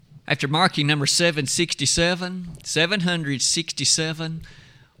After marking number 767,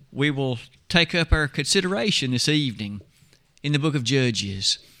 we will take up our consideration this evening in the book of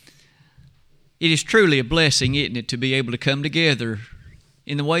Judges. It is truly a blessing, isn't it, to be able to come together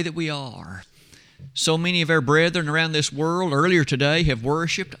in the way that we are. So many of our brethren around this world earlier today have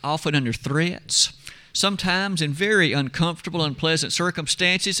worshiped, often under threats, sometimes in very uncomfortable, unpleasant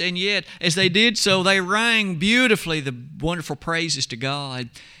circumstances, and yet, as they did so, they rang beautifully the wonderful praises to God.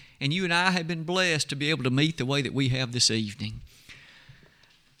 And you and I have been blessed to be able to meet the way that we have this evening.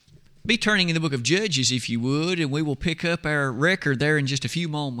 Be turning in the book of Judges, if you would, and we will pick up our record there in just a few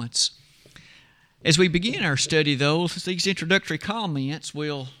moments. As we begin our study, though, these introductory comments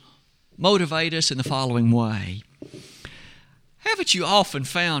will motivate us in the following way. Haven't you often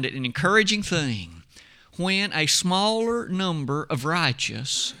found it an encouraging thing when a smaller number of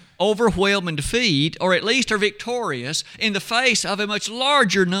righteous overwhelm and defeat, or at least are victorious, in the face of a much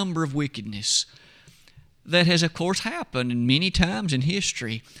larger number of wickedness? That has, of course, happened many times in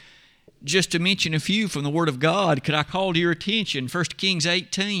history. Just to mention a few from the Word of God, could I call to your attention 1 Kings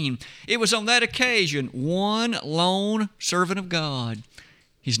 18? It was on that occasion one lone servant of God.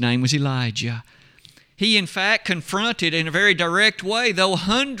 His name was Elijah. He, in fact, confronted in a very direct way, though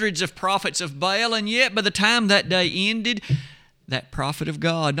hundreds of prophets of Baal, and yet by the time that day ended, that prophet of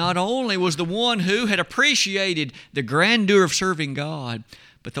God not only was the one who had appreciated the grandeur of serving God,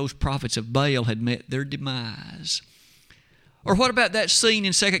 but those prophets of Baal had met their demise. Or what about that scene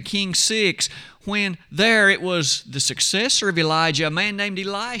in 2 Kings 6 when there it was the successor of Elijah, a man named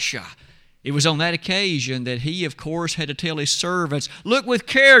Elisha. It was on that occasion that he, of course, had to tell his servants, "Look with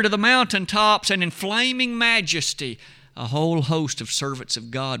care to the mountaintops, and in flaming majesty a whole host of servants of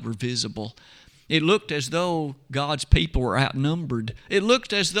God were visible." It looked as though God's people were outnumbered. It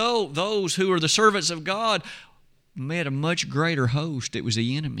looked as though those who were the servants of God met a much greater host. It was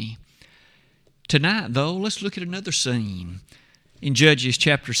the enemy. Tonight, though, let's look at another scene. In Judges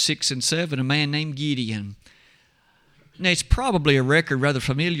chapter 6 and 7, a man named Gideon. Now, it's probably a record rather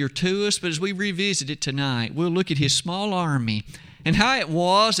familiar to us, but as we revisit it tonight, we'll look at his small army and how it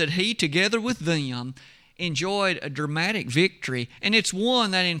was that he, together with them, enjoyed a dramatic victory. And it's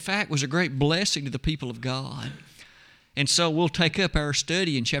one that, in fact, was a great blessing to the people of God. And so we'll take up our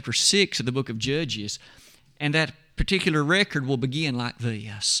study in chapter 6 of the book of Judges, and that particular record will begin like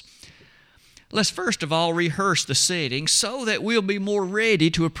this. Let's first of all rehearse the setting so that we'll be more ready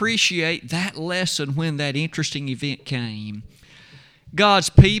to appreciate that lesson when that interesting event came. God's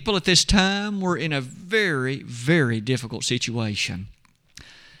people at this time were in a very, very difficult situation.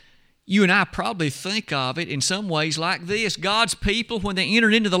 You and I probably think of it in some ways like this. God's people, when they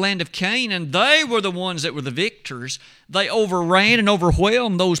entered into the land of Canaan, they were the ones that were the victors. They overran and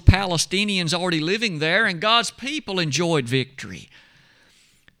overwhelmed those Palestinians already living there, and God's people enjoyed victory.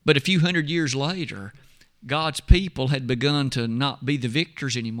 But a few hundred years later, God's people had begun to not be the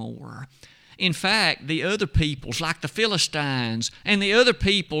victors anymore. In fact, the other peoples, like the Philistines, and the other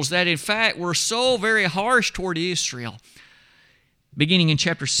peoples that in fact were so very harsh toward Israel. Beginning in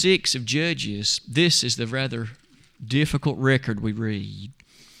chapter 6 of Judges, this is the rather difficult record we read.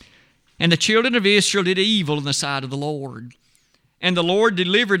 "And the children of Israel did evil in the sight of the Lord, and the Lord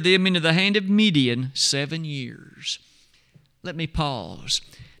delivered them into the hand of Midian 7 years." Let me pause.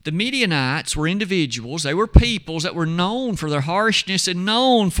 The Midianites were individuals, they were peoples that were known for their harshness and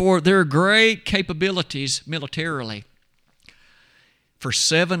known for their great capabilities militarily. For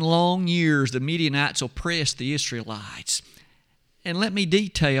 7 long years, the Midianites oppressed the Israelites. And let me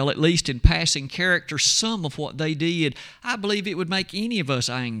detail, at least in passing character, some of what they did. I believe it would make any of us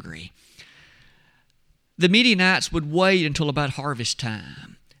angry. The Midianites would wait until about harvest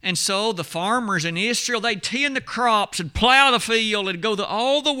time. And so the farmers in Israel, they'd tend the crops and plow the field and go through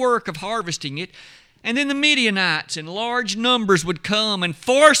all the work of harvesting it. And then the Midianites in large numbers would come and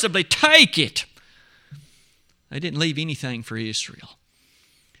forcibly take it. They didn't leave anything for Israel.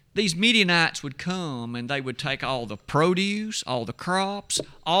 These Midianites would come and they would take all the produce, all the crops,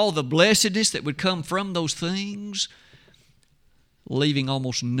 all the blessedness that would come from those things, leaving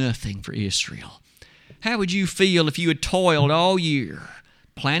almost nothing for Israel. How would you feel if you had toiled all year,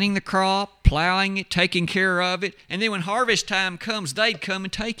 planting the crop, plowing it, taking care of it, and then when harvest time comes, they'd come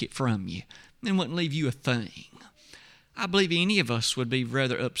and take it from you and wouldn't leave you a thing? I believe any of us would be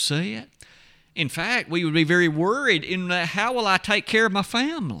rather upset. In fact, we would be very worried in how will I take care of my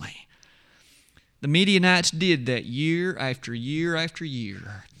family? The Midianites did that year after year after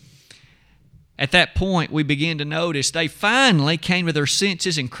year. At that point, we begin to notice they finally came to their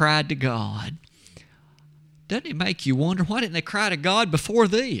senses and cried to God. Doesn't it make you wonder, why didn't they cry to God before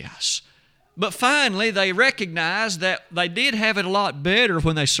this? But finally, they recognized that they did have it a lot better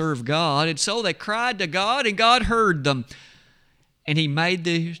when they served God, and so they cried to God, and God heard them. And He made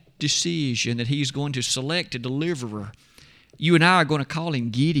the decision that He's going to select a deliverer. You and I are going to call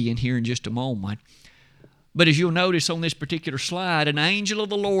him Gideon here in just a moment. But as you'll notice on this particular slide, an angel of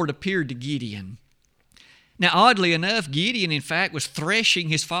the Lord appeared to Gideon. Now, oddly enough, Gideon, in fact, was threshing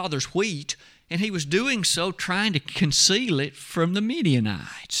his father's wheat, and he was doing so trying to conceal it from the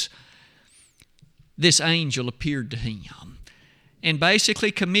Midianites. This angel appeared to him and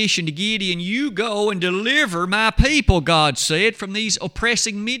basically commissioned Gideon, you go and deliver my people, God said, from these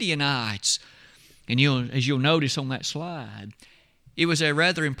oppressing Midianites. And as you'll notice on that slide, it was a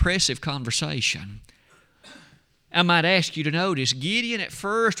rather impressive conversation. I might ask you to notice, Gideon at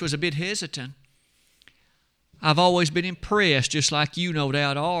first was a bit hesitant. I've always been impressed, just like you no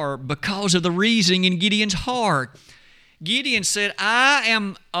doubt are, because of the reasoning in Gideon's heart. Gideon said, I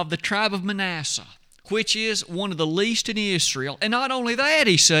am of the tribe of Manasseh, which is one of the least in Israel. And not only that,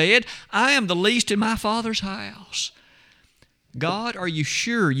 he said, I am the least in my father's house. God, are you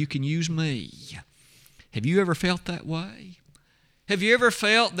sure you can use me? Have you ever felt that way? Have you ever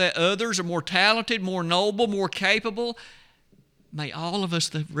felt that others are more talented, more noble, more capable? May all of us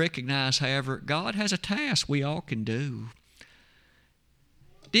recognize, however, God has a task we all can do.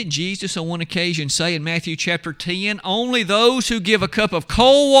 Didn't Jesus on one occasion say in Matthew chapter 10, only those who give a cup of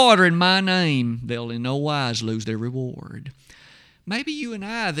cold water in my name, they'll in no wise lose their reward. Maybe you and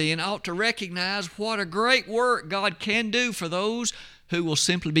I then ought to recognize what a great work God can do for those who will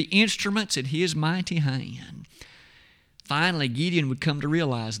simply be instruments in His mighty hand. Finally, Gideon would come to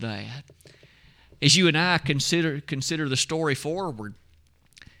realize that. As you and I consider the story forward,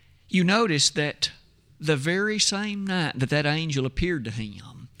 you notice that the very same night that angel appeared to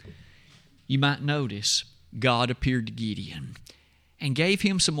him, you might notice God appeared to Gideon and gave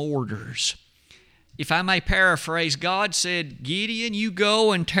him some orders. If I may paraphrase, God said, Gideon, you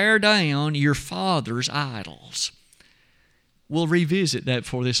go and tear down your father's idols. We'll revisit that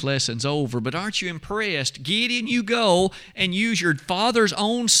before this lesson's over, but aren't you impressed? Gideon, you go and use your father's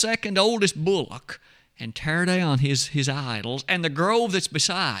own second oldest bullock and tear down his idols and the grove that's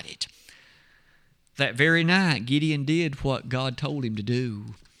beside it. That very night, Gideon did what God told him to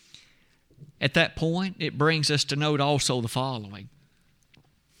do. At that point, it brings us to note also the following.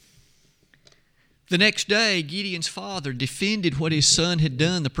 The next day, Gideon's father defended what his son had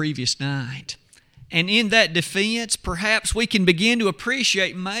done the previous night. And in that defense, perhaps we can begin to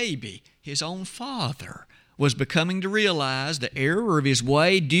appreciate maybe his own father was becoming to realize the error of his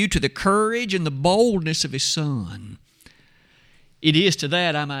way due to the courage and the boldness of his son. It is to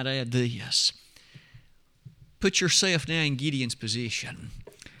that I might add this. Put yourself now in Gideon's position.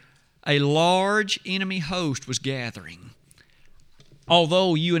 A large enemy host was gathering.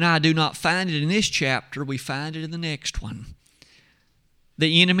 Although you and I do not find it in this chapter, we find it in the next one.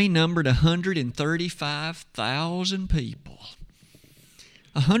 The enemy numbered 135,000 people.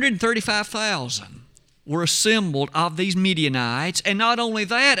 135,000 were assembled of these Midianites, and not only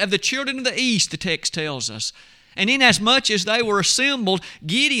that, of the children of the east, the text tells us. And inasmuch as they were assembled,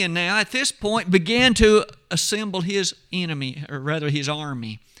 Gideon now at this point began to assemble his enemy, or rather his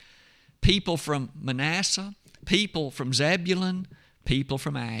army. People from Manasseh, people from Zebulun, people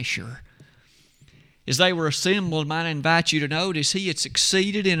from Asher. As they were assembled, might I invite you to notice he had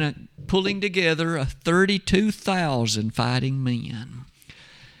succeeded in pulling together 32,000 fighting men.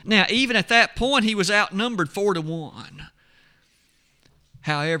 Now, even at that point, he was outnumbered 4-1.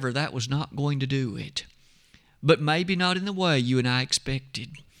 However, that was not going to do it. But maybe not in the way you and I expected.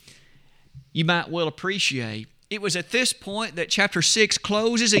 You might well appreciate it was at this point that chapter 6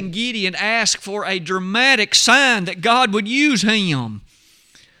 closes and Gideon asks for a dramatic sign that God would use him.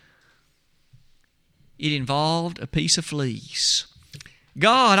 It involved a piece of fleece.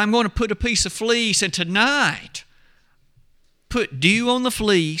 God, I'm going to put a piece of fleece, and tonight put dew on the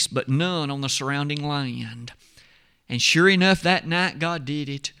fleece, but none on the surrounding land. And sure enough, that night God did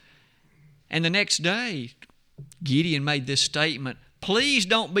it. And the next day, Gideon made this statement, please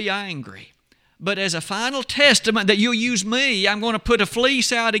don't be angry. But as a final testament that you'll use me, I'm going to put a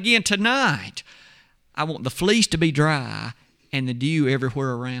fleece out again tonight. I want the fleece to be dry and the dew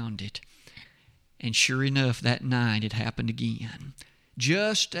everywhere around it. And sure enough, that night it happened again,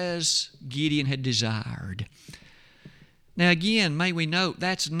 just as Gideon had desired. Now again, may we note,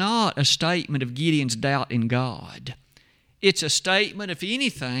 that's not a statement of Gideon's doubt in God. It's a statement, if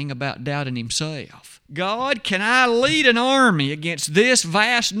anything, about doubting himself. God, can I lead an army against this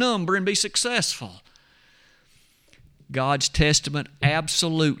vast number and be successful? God's testament,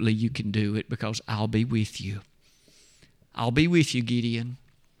 absolutely you can do it because I'll be with you. I'll be with you, Gideon.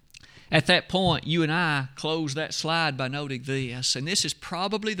 At that point, you and I close that slide by noting this, and this is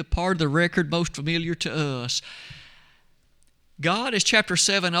probably the part of the record most familiar to us. God, as chapter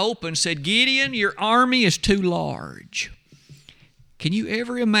 7 opened, said, Gideon, your army is too large. Can you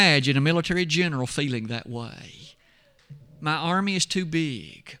ever imagine a military general feeling that way? My army is too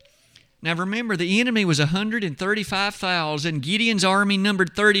big. Now remember, the enemy was 135,000. Gideon's army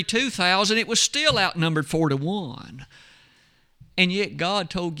numbered 32,000. It was still outnumbered 4-1. And yet God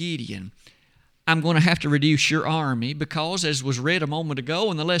told Gideon, I'm going to have to reduce your army because, as was read a moment ago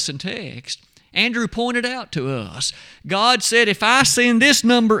in the lesson text, Andrew pointed out to us, God said, if I send this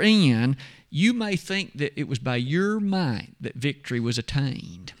number in, you may think that it was by your might that victory was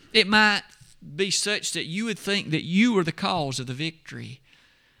attained. It might be such that you would think that you were the cause of the victory.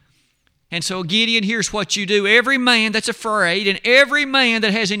 And so, Gideon, here's what you do. Every man that's afraid and every man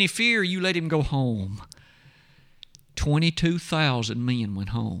that has any fear, you let him go home. 22,000 men went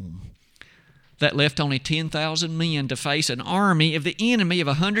home. That left only 10,000 men to face an army of the enemy of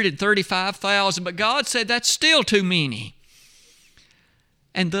 135,000. But God said, that's still too many.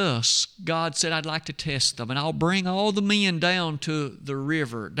 And thus, God said, I'd like to test them, and I'll bring all the men down to the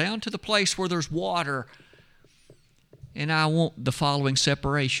river, down to the place where there's water, and I want the following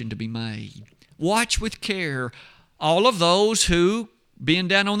separation to be made. Watch with care all of those who bend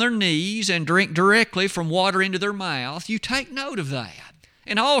down on their knees and drink directly from water into their mouth. You take note of that.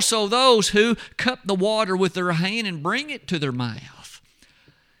 And also those who cup the water with their hand and bring it to their mouth.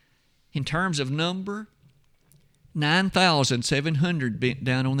 In terms of number, 9,700 bent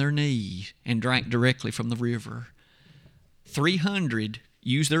down on their knees and drank directly from the river. 300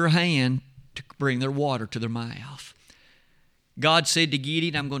 used their hand to bring their water to their mouth. God said to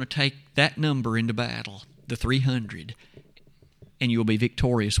Gideon, I'm going to take that number into battle, the 300, and you'll be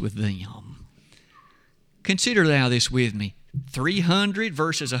victorious with them. Consider now this with me. 300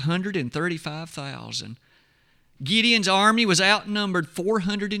 versus 135,000. Gideon's army was outnumbered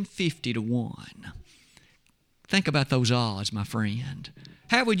 450-1. Think about those odds, my friend.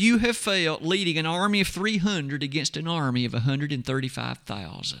 How would you have felt leading an army of 300 against an army of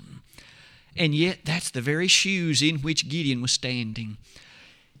 135,000? And yet, that's the very shoes in which Gideon was standing.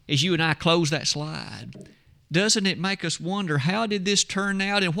 As you and I close that slide, doesn't it make us wonder, how did this turn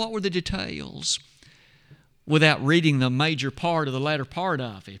out and what were the details? Without reading the major part of the latter part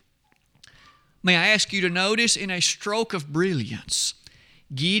of it, may I ask you to notice, in a stroke of brilliance,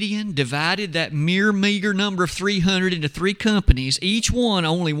 Gideon divided that mere meager number of 300 into 3 companies, each one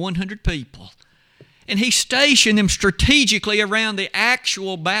only 100 people. And he stationed them strategically around the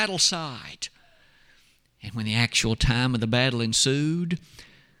actual battle site. And when the actual time of the battle ensued,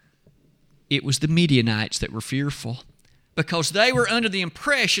 it was the Midianites that were fearful, because they were under the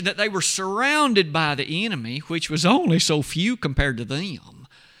impression that they were surrounded by the enemy, which was only so few compared to them.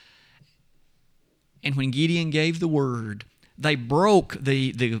 And when Gideon gave the word, they broke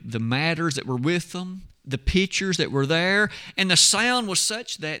the matters that were with them, the pitchers that were there, and the sound was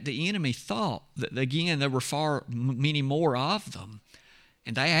such that the enemy thought that, again, there were many more of them.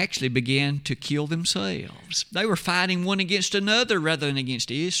 And they actually began to kill themselves. They were fighting one against another rather than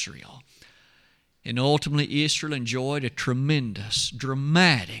against Israel. And ultimately, Israel enjoyed a tremendous,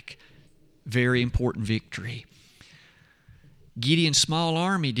 dramatic, very important victory. Gideon's small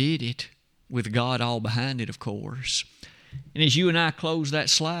army did it, with God all behind it, of course. And as you and I close that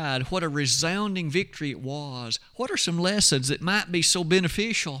slide, what a resounding victory it was. What are some lessons that might be so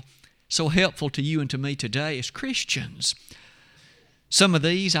beneficial, so helpful to you and to me today as Christians? Some of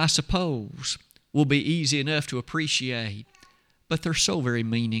these, I suppose, will be easy enough to appreciate, but they're so very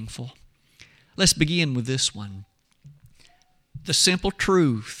meaningful. Let's begin with this one. The simple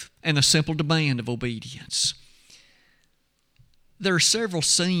truth and the simple demand of obedience. There are several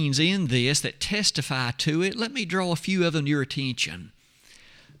scenes in this that testify to it. Let me draw a few of them to your attention.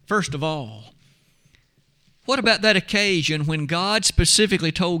 First of all, what about that occasion when God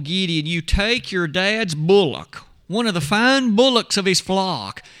specifically told Gideon, you take your dad's bullock, one of the fine bullocks of his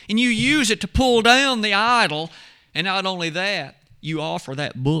flock, and you use it to pull down the idol, and not only that, you offer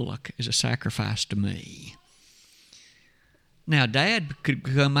that bullock as a sacrifice to me. Now, Dad could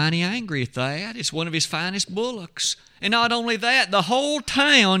become mighty angry at that. It's one of his finest bullocks. And not only that, the whole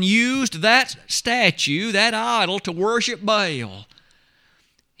town used that statue, that idol, to worship Baal.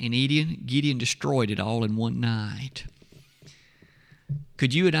 And Gideon destroyed it all in one night.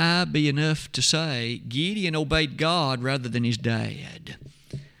 Could you and I be enough to say Gideon obeyed God rather than his dad?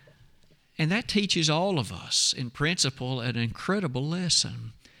 And that teaches all of us, in principle, an incredible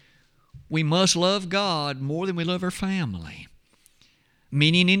lesson. We must love God more than we love our family.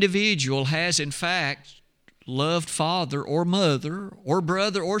 Many an individual has, in fact, loved father or mother or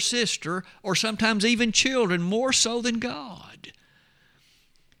brother or sister, or sometimes even children, more so than God.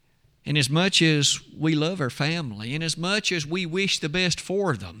 And as much as we love our family, and as much as we wish the best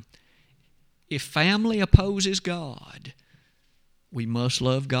for them, if family opposes God, we must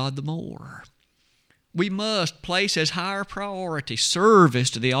love God the more. We must place as higher priority service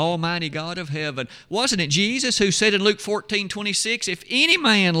to the Almighty God of heaven. Wasn't it Jesus who said in Luke 14:26, if any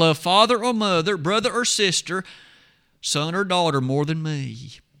man love father or mother, brother or sister, son or daughter more than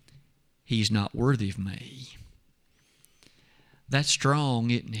me, he's not worthy of me. That's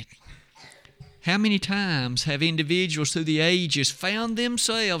strong, isn't it? How many times have individuals through the ages found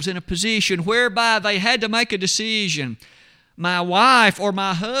themselves in a position whereby they had to make a decision? My wife or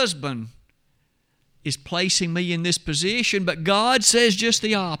my husband is placing me in this position, but God says just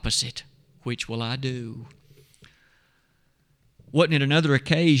the opposite. Which will I do? Wasn't it another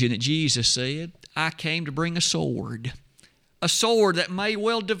occasion that Jesus said, I came to bring a sword that may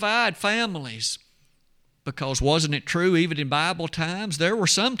well divide families? Because wasn't it true even in Bible times? There were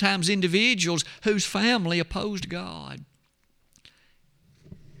sometimes individuals whose family opposed God.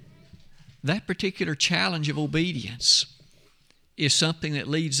 That particular challenge of obedience is something that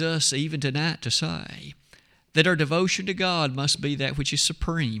leads us even tonight to say that our devotion to God must be that which is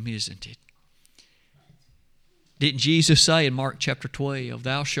supreme, isn't it? Didn't Jesus say in Mark chapter 12,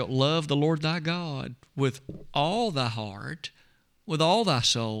 thou shalt love the Lord thy God with all thy heart, with all thy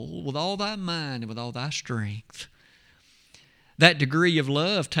soul, with all thy mind, and with all thy strength? That degree of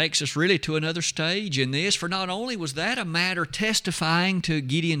love takes us really to another stage in this, for not only was that a matter testifying to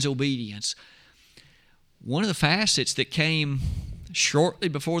Gideon's obedience, one of the facets that came shortly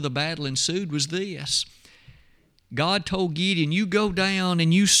before the battle ensued was this. God told Gideon, you go down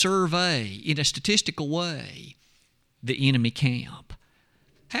and you survey in a statistical way the enemy camp.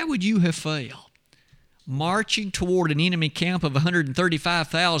 How would you have felt marching toward an enemy camp of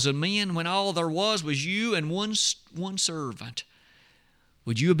 135,000 men when all there was you and one servant?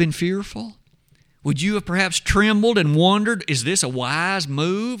 Would you have been fearful? Would you have perhaps trembled and wondered, is this a wise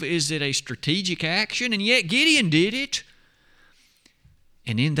move? Is it a strategic action? And yet Gideon did it.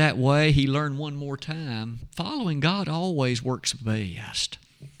 And in that way, he learned one more time, following God always works best,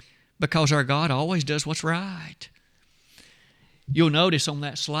 because our God always does what's right. You'll notice on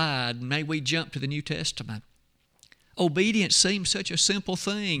that slide, may we jump to the New Testament. Obedience seems such a simple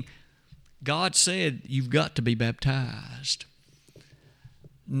thing. God said, you've got to be baptized.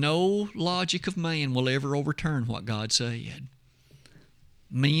 No logic of man will ever overturn what God said.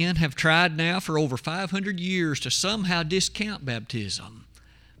 Men have tried now for over 500 years to somehow discount baptism,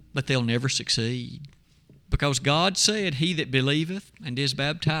 but they'll never succeed. Because God said, he that believeth and is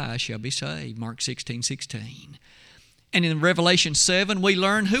baptized shall be saved, Mark 16:16. And in Revelation 7, we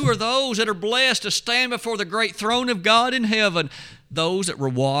learn who are those that are blessed to stand before the great throne of God in heaven. Those that were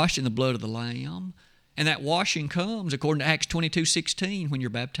washed in the blood of the Lamb. And that washing comes, according to Acts 22:16, when you're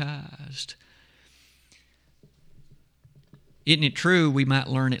baptized. Isn't it true we might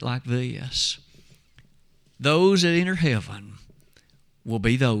learn it like this? Those that enter heaven will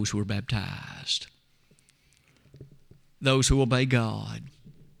be those who are baptized. Those who obey God.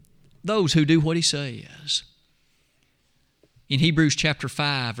 Those who do what He says. In Hebrews chapter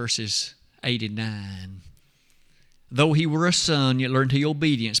 5, verses 8 and 9, though he were a son, yet learned he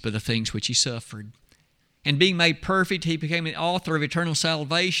obedience by the things which he suffered. And being made perfect, he became the author of eternal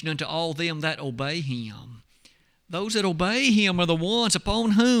salvation unto all them that obey him. Those that obey him are the ones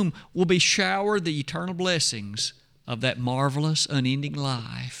upon whom will be showered the eternal blessings of that marvelous, unending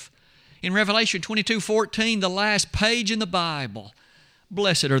life. In Revelation 22:14, the last page in the Bible,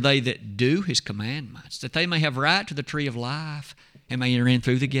 blessed are they that do His commandments, that they may have right to the tree of life and may enter in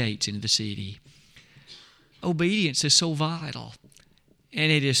through the gates into the city. Obedience is so vital,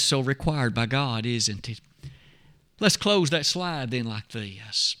 and it is so required by God, isn't it? Let's close that slide then like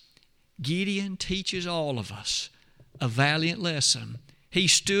this. Gideon teaches all of us a valiant lesson. He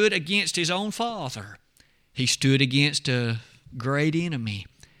stood against his own father. He stood against a great enemy,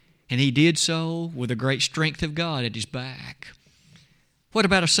 and he did so with the great strength of God at his back. What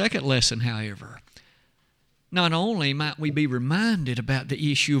about a second lesson, however? Not only might we be reminded about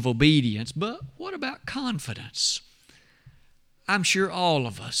the issue of obedience, but what about confidence? I'm sure all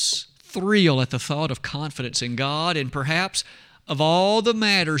of us thrill at the thought of confidence in God, and perhaps of all the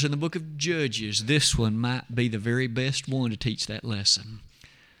matters in the book of Judges, this one might be the very best one to teach that lesson.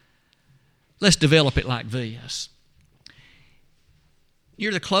 Let's develop it like this.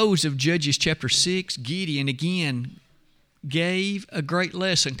 Near the close of Judges chapter 6, Gideon again gave a great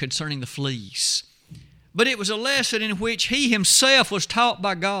lesson concerning the fleece. But it was a lesson in which he himself was taught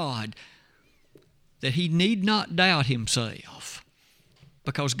by God. that he need not doubt himself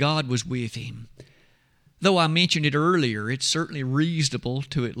because God was with him. Though I mentioned it earlier, it's certainly reasonable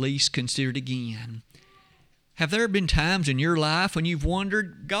to at least consider it again. Have there been times in your life when you've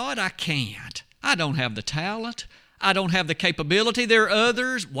wondered, God, I can't. I don't have the talent. I don't have the capability. There are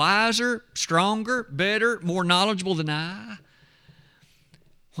others wiser, stronger, better, more knowledgeable than I.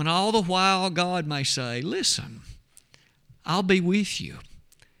 When all the while God may say, listen, I'll be with you.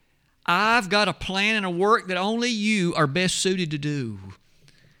 I've got a plan and a work that only you are best suited to do.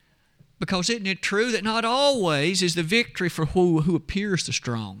 Because isn't it true that not always is the victory for who appears the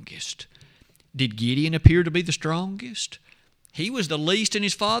strongest? Did Gideon appear to be the strongest? He was the least in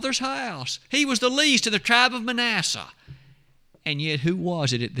his father's house. He was the least in the tribe of Manasseh. And yet who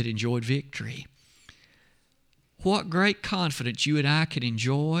was it that enjoyed victory? What great confidence you and I can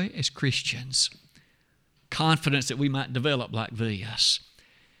enjoy as Christians. Confidence that we might develop like this.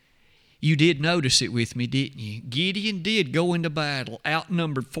 You did notice it with me, didn't you? Gideon did go into battle,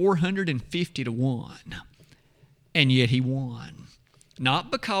 outnumbered 450 to 1. And yet he won.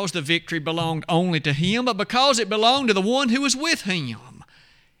 Not because the victory belonged only to him, but because it belonged to the one who was with him.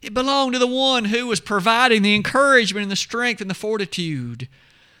 It belonged to the one who was providing the encouragement and the strength and the fortitude.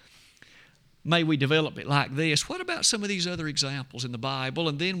 May we develop it like this. What about some of these other examples in the Bible?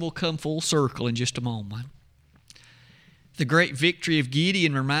 And then we'll come full circle in just a moment. The great victory of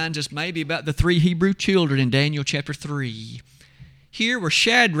Gideon reminds us maybe about the 3 Hebrew children in Daniel chapter 3. Here were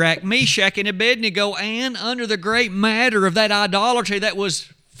Shadrach, Meshach, and Abednego, and under the great matter of that idolatry that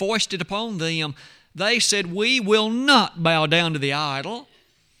was foisted upon them, they said, we will not bow down to the idol.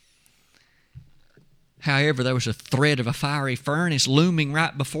 However, there was a threat of a fiery furnace looming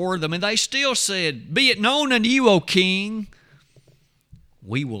right before them, and they still said, be it known unto you, O king,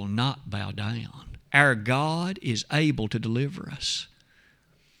 we will not bow down. Our God is able to deliver us.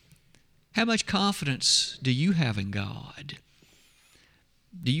 How much confidence do you have in God?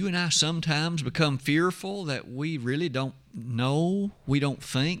 Do you and I sometimes become fearful that we really don't know, we don't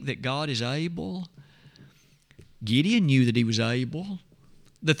think that God is able? Gideon knew that he was able.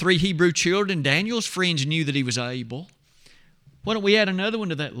 The 3 Hebrew children, Daniel's friends, knew that he was able. Why don't we add another one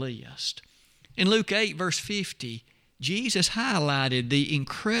to that list? In Luke 8, verse 50, Jesus highlighted the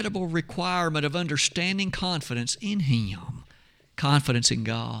incredible requirement of understanding confidence in Him, confidence in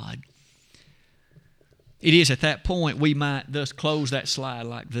God. It is at that point we might thus close that slide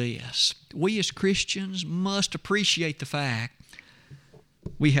like this. We as Christians must appreciate the fact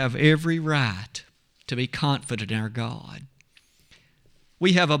we have every right to be confident in our God.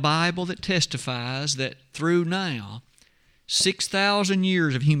 We have a Bible that testifies that through now 6,000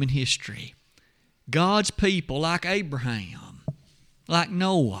 years of human history, God's people like Abraham, like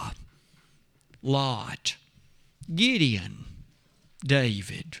Noah, Lot, Gideon,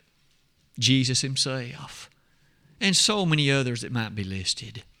 David, Jesus Himself, and so many others that might be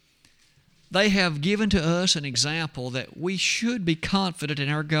listed. They have given to us an example that we should be confident in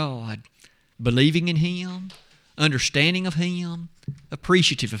our God, believing in Him, understanding of Him,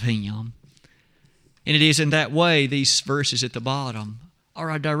 appreciative of Him. And it is in that way these verses at the bottom are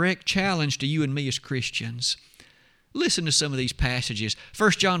a direct challenge to you and me as Christians. Listen to some of these passages.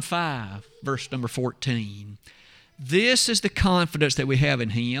 1 John 5, verse number 14. This is the confidence that we have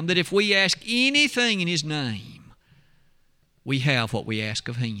in Him, that if we ask anything in His name, we have what we ask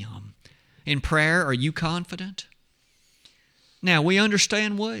of Him. In prayer, are you confident? Now, we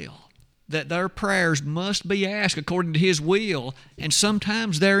understand well that their prayers must be asked according to His will, and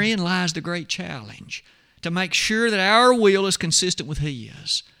sometimes therein lies the great challenge, to make sure that our will is consistent with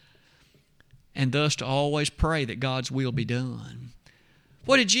His, and thus to always pray that God's will be done.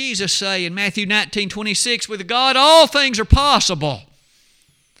 What did Jesus say in Matthew 19:26? With God all things are possible.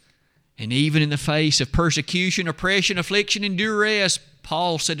 And even in the face of persecution, oppression, affliction, and duress,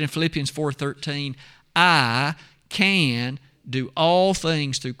 Paul said in Philippians 4:13, I can do all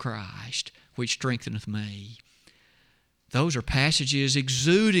things through Christ, which strengtheneth me. Those are passages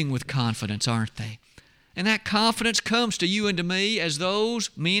exuding with confidence, aren't they? And that confidence comes to you and to me as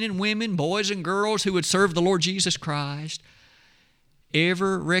those men and women, boys and girls who would serve the Lord Jesus Christ,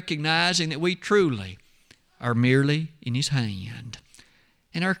 ever recognizing that we truly are merely in His hand.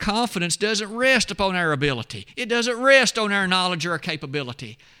 And our confidence doesn't rest upon our ability. It doesn't rest on our knowledge or our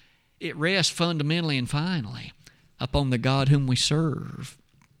capability. It rests fundamentally and finally upon the God whom we serve.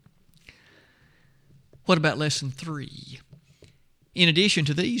 What about lesson 3? In addition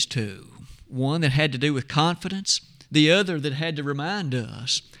to these two, one that had to do with confidence, the other that had to remind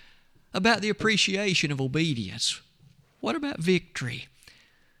us about the appreciation of obedience. What about victory?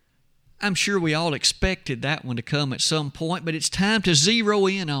 I'm sure we all expected that one to come at some point, but it's time to zero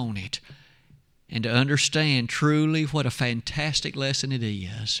in on it. and to understand truly what a fantastic lesson it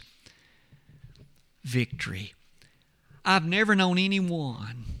is. Victory. I've never known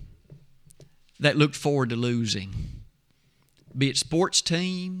anyone that looked forward to losing. Be it sports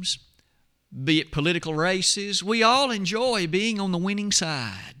teams, be it political races, we all enjoy being on the winning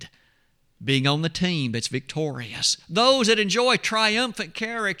side, being on the team that's victorious. Those that enjoy triumphant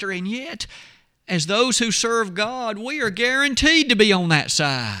character, and yet, as those who serve God, we are guaranteed to be on that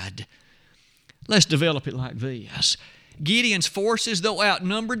side. Let's develop it like this. Gideon's forces, though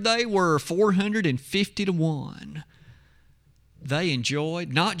outnumbered they were 450 to 1. They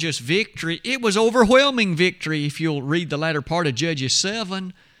enjoyed not just victory, it was overwhelming victory if you'll read the latter part of Judges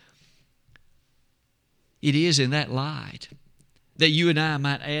 7. It is in that light that you and I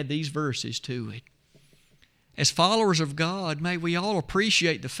might add these verses to it. As followers of God, may we all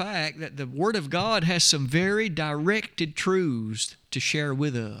appreciate the fact that the Word of God has some very directed truths to share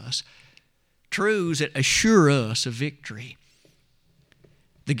with us. Truths that assure us of victory.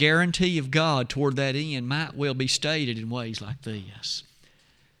 The guarantee of God toward that end might well be stated in ways like this.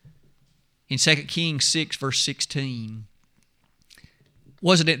 In 2 Kings 6, verse 16,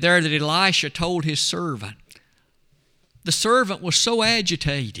 wasn't it there that Elisha told his servant? The servant was so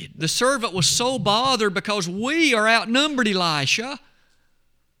agitated. The servant was so bothered because we are outnumbered, Elisha.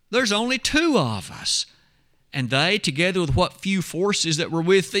 There's only 2 of us. And they, together with what few forces that were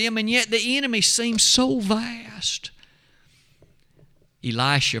with them, and yet the enemy seemed so vast.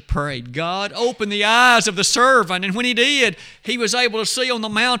 Elisha prayed, God, open the eyes of the servant. And when he did, he was able to see on the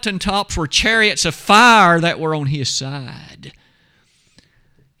mountaintops were chariots of fire that were on his side.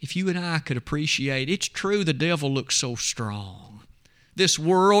 If you and I could appreciate, it's true the devil looks so strong. This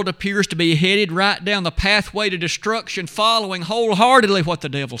world appears to be headed right down the pathway to destruction, following wholeheartedly what the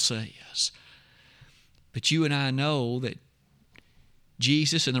devil says. But you and I know that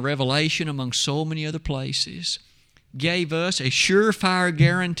Jesus in the Revelation, among so many other places, gave us a surefire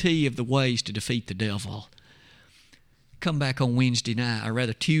guarantee of the ways to defeat the devil. Come back on Wednesday night, or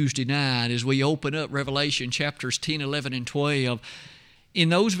rather Tuesday night, as we open up Revelation chapters 10, 11, and 12. In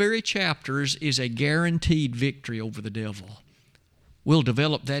those very chapters is a guaranteed victory over the devil. We'll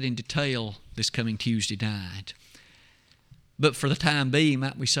develop that in detail this coming Tuesday night. But for the time being,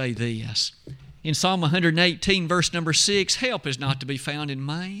 might we say this? In Psalm 118, verse number 6, help is not to be found in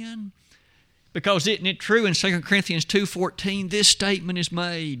man. Because isn't it true in 2 Corinthians 2:14, this statement is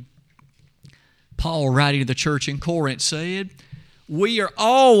made. Paul, writing to the church in Corinth, said, we are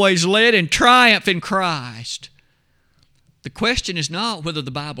always led in triumph in Christ. The question is not whether the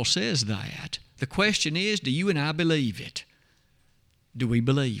Bible says that. The question is, do you and I believe it? Do we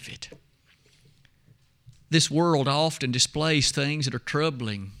believe it? This world often displays things that are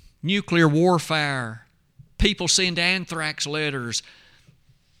troubling. Nuclear warfare. People send anthrax letters.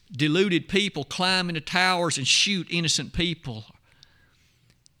 Deluded people climb into towers and shoot innocent people.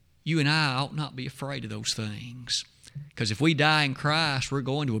 You and I ought not be afraid of those things. Because if we die in Christ, we're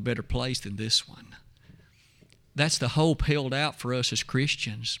going to a better place than this one. That's the hope held out for us as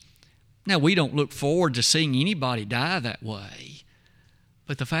Christians. Now, we don't look forward to seeing anybody die that way.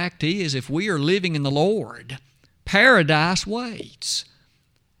 But the fact is, if we are living in the Lord, paradise waits.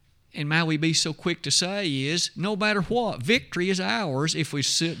 And may we be so quick to say is, no matter what, victory is ours if we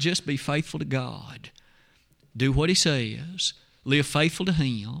just be faithful to God. Do what He says, live faithful to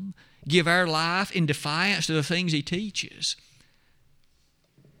Him, give our life in defiance to the things He teaches.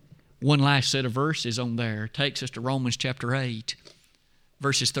 One last set of verses on there takes us to Romans chapter 8,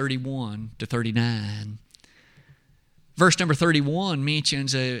 verses 31 to 39. Verse number 31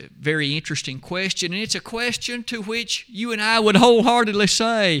 mentions a very interesting question, and it's a question to which you and I would wholeheartedly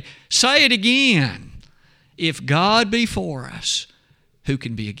say it again. If God be for us, who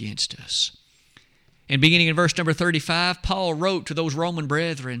can be against us? And beginning in verse number 35, Paul wrote to those Roman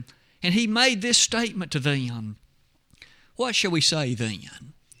brethren, and he made this statement to them. What shall we say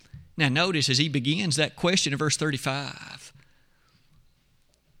then? Now notice as he begins that question in verse 35,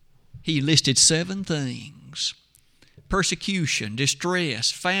 he listed 7 things. Persecution,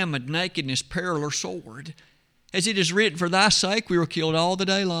 distress, famine, nakedness, peril, or sword. As it is written, for thy sake we were killed all the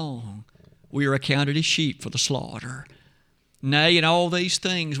day long. We are accounted as sheep for the slaughter. Nay, in all these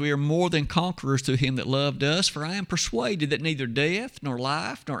things we are more than conquerors through Him that loved us. For I am persuaded that neither death, nor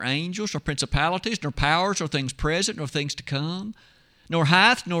life, nor angels, nor principalities, nor powers, nor things present, nor things to come, nor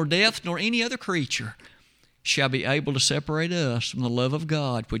height, nor depth, nor any other creature shall be able to separate us from the love of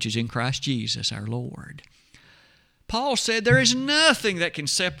God which is in Christ Jesus our Lord. Paul said there is nothing that can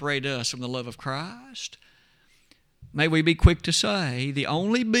separate us from the love of Christ. May we be quick to say the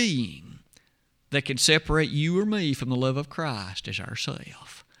only being that can separate you or me from the love of Christ is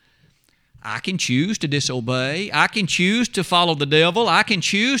ourself. I can choose to disobey. I can choose to follow the devil. I can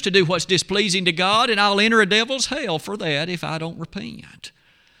choose to do what's displeasing to God, and I'll enter a devil's hell for that if I don't repent.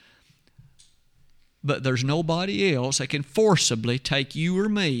 But there's nobody else that can forcibly take you or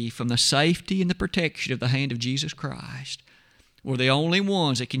me from the safety and the protection of the hand of Jesus Christ. We're the only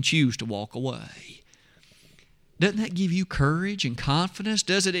ones that can choose to walk away. Doesn't that give you courage and confidence?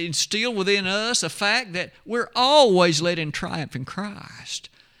 Does it instill within us the fact that we're always led in triumph in Christ?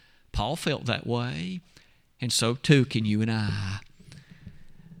 Paul felt that way, and so too can you and I.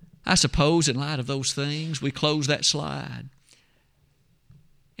 I suppose in light of those things, we close that slide.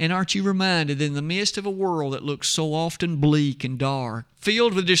 And aren't you reminded that in the midst of a world that looks so often bleak and dark,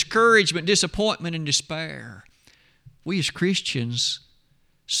 filled with discouragement, disappointment, and despair, we as Christians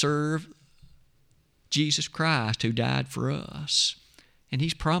serve Jesus Christ who died for us, and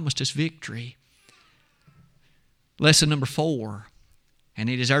He's promised us victory. Lesson number 4, and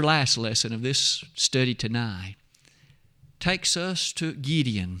it is our last lesson of this study tonight, takes us to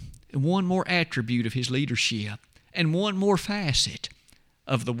Gideon, and one more attribute of his leadership, and one more facet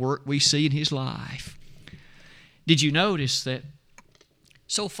of the work we see in his life. Did you notice that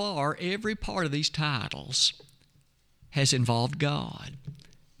so far every part of these titles has involved God?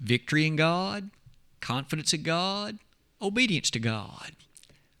 Victory in God, confidence in God, obedience to God.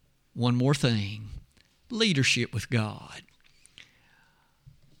 One more thing, leadership with God.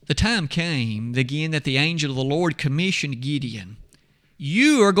 The time came again that the angel of the Lord commissioned Gideon.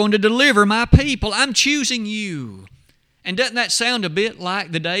 You are going to deliver my people. I'm choosing you. And doesn't that sound a bit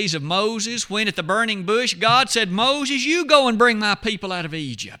like the days of Moses when at the burning bush God said, Moses, you go and bring my people out of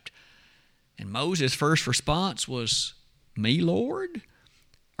Egypt. And Moses' first response was, me, Lord?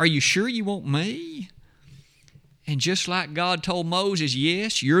 Are you sure you want me? And just like God told Moses,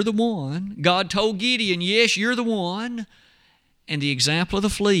 yes, you're the one. God told Gideon, yes, you're the one. And the example of the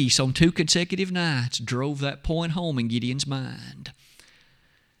fleece on 2 consecutive nights drove that point home in Gideon's mind.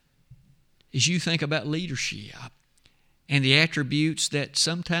 As you think about leadership and the attributes that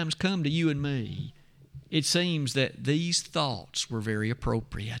sometimes come to you and me, it seems that these thoughts were very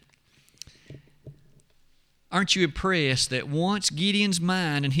appropriate. Aren't you impressed that once Gideon's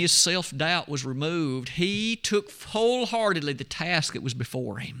mind and his self-doubt was removed, he took wholeheartedly the task that was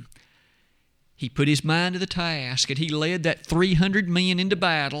before him. He put his mind to the task and he led that 300 men into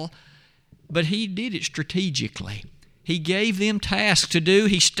battle, but he did it strategically. He gave them tasks to do.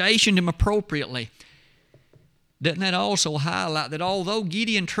 He stationed them appropriately. Doesn't that also highlight that although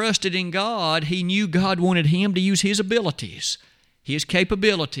Gideon trusted in God, he knew God wanted him to use his abilities, his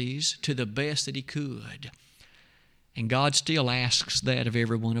capabilities to the best that he could. And God still asks that of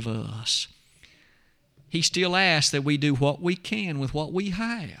every one of us. He still asks that we do what we can with what we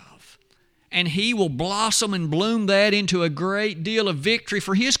have. And He will blossom and bloom that into a great deal of victory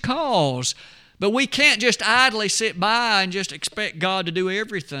for His cause. But we can't just idly sit by and just expect God to do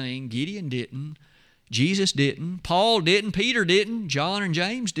everything. Gideon didn't. Jesus didn't. Paul didn't. Peter didn't. John and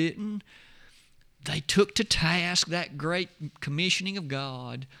James didn't. They took to task that great commissioning of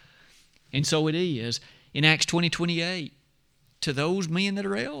God. And so it is. In Acts 20:28, to those men that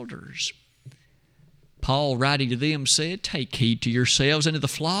are elders, Paul, writing to them, said, take heed to yourselves and to the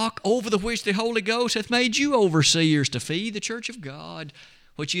flock over the which the Holy Ghost hath made you overseers to feed the church of God,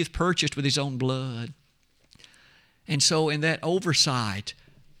 which he hath purchased with his own blood. And so in that oversight,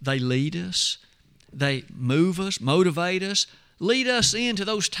 they lead us, they move us, motivate us, lead us into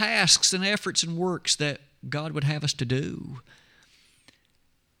those tasks and efforts and works that God would have us to do.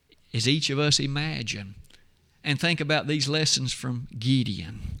 As each of us imagine and think about these lessons from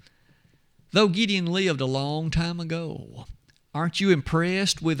Gideon. Though Gideon lived a long time ago, aren't you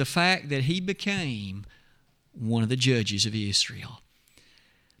impressed with the fact that he became one of the judges of Israel?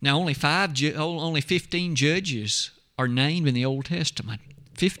 Now, only 15 judges are named in the Old Testament.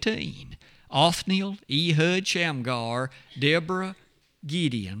 15. Othniel, Ehud, Shamgar, Deborah,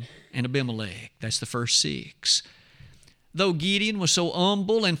 Gideon, and Abimelech. That's the first 6. Though Gideon was so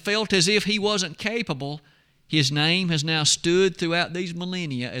humble and felt as if he wasn't capable, his name has now stood throughout these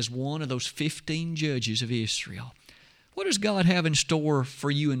millennia as one of those 15 judges of Israel. What does God have in store for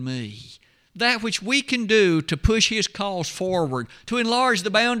you and me? That which we can do to push His cause forward, to enlarge the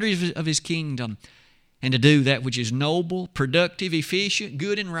boundaries of His kingdom, and to do that which is noble, productive, efficient,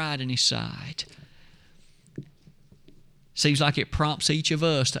 good, and right in His sight. Seems like it prompts each of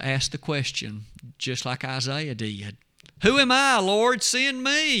us to ask the question, just like Isaiah did. Who am I, Lord? Send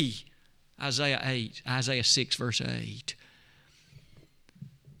me. Isaiah 6, verse 8.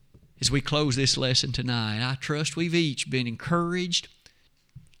 As we close this lesson tonight, I trust we've each been encouraged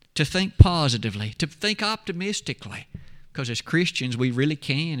to think positively, to think optimistically. because as Christians we really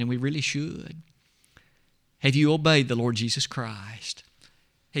can and we really should. Have you obeyed the Lord Jesus Christ?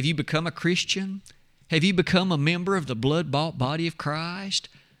 Have you become a Christian? Have you become a member of the blood-bought body of Christ?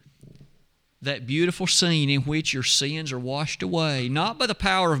 That beautiful scene in which your sins are washed away, not by the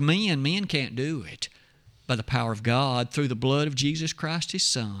power of men. Men can't do it. By the power of God through the blood of Jesus Christ, His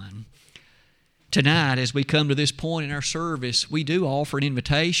Son. Tonight, as we come to this point in our service, we do offer an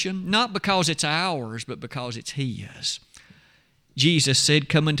invitation, not because it's ours, but because it's His. Jesus said,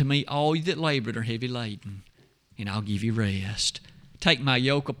 "Come unto me, all ye that labor and are heavy laden, and I'll give you rest. Take my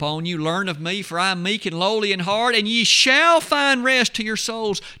yoke upon you, learn of me, for I am meek and lowly in heart, and ye shall find rest to your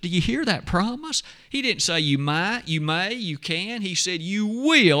souls." Do you hear that promise? He didn't say you might, you may, you can. He said you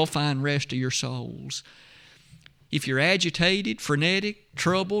will find rest to your souls. If you're agitated, frenetic,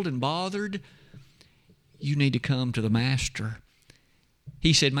 troubled, and bothered, you need to come to the Master.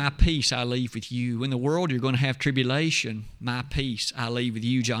 He said, "My peace I leave with you." In the world you're going to have tribulation. "My peace I leave with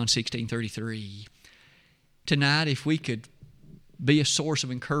you," John 16:33. Tonight, if we could be a source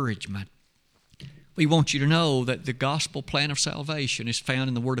of encouragement, we want you to know that the gospel plan of salvation is found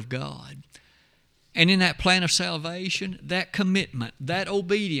in the Word of God. And in that plan of salvation, that commitment, that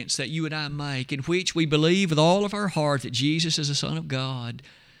obedience that you and I make, in which we believe with all of our heart that Jesus is the Son of God,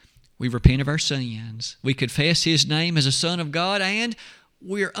 we repent of our sins, we confess His name as a Son of God, and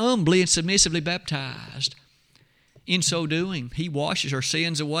we are humbly and submissively baptized. In so doing, He washes our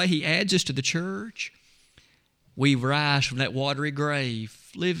sins away. He adds us to the church. We rise from that watery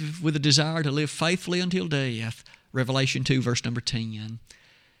grave, live with a desire to live faithfully until death. Revelation 2, verse number 10.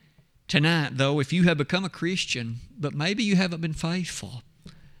 Tonight, though, if you have become a Christian, but maybe you haven't been faithful,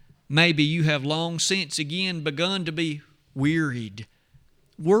 maybe you have long since again begun to be wearied,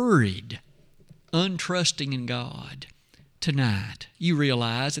 worried, untrusting in God, tonight you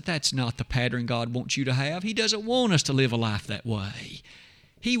realize that that's not the pattern God wants you to have. He doesn't want us to live a life that way.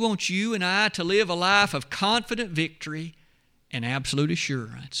 He wants you and I to live a life of confident victory and absolute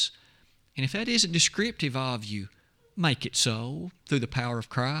assurance. And if that isn't descriptive of you, make it so through the power of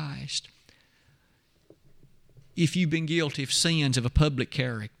Christ. If you've been guilty of sins of a public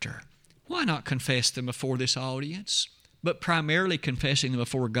character, why not confess them before this audience? But primarily confessing them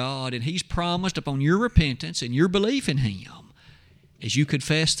before God, and He's promised upon your repentance and your belief in Him, as you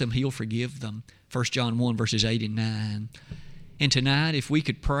confess them, He'll forgive them. 1 John 1, verses 8 and 9. And tonight, if we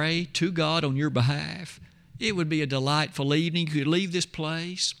could pray to God on your behalf, it would be a delightful evening. You could leave this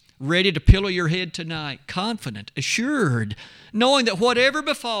place ready to pillow your head tonight, confident, assured, knowing that whatever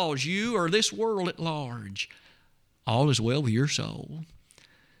befalls you or this world at large, all is well with your soul.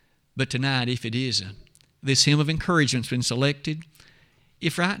 But tonight, if it isn't, this hymn of encouragement's been selected.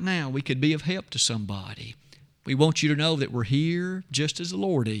 If right now we could be of help to somebody, we want you to know that we're here just as the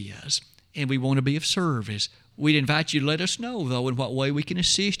Lord is, and we want to be of service. We'd invite you to let us know, though, in what way we can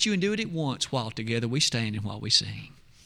assist you, and do it at once while together we stand and while we sing.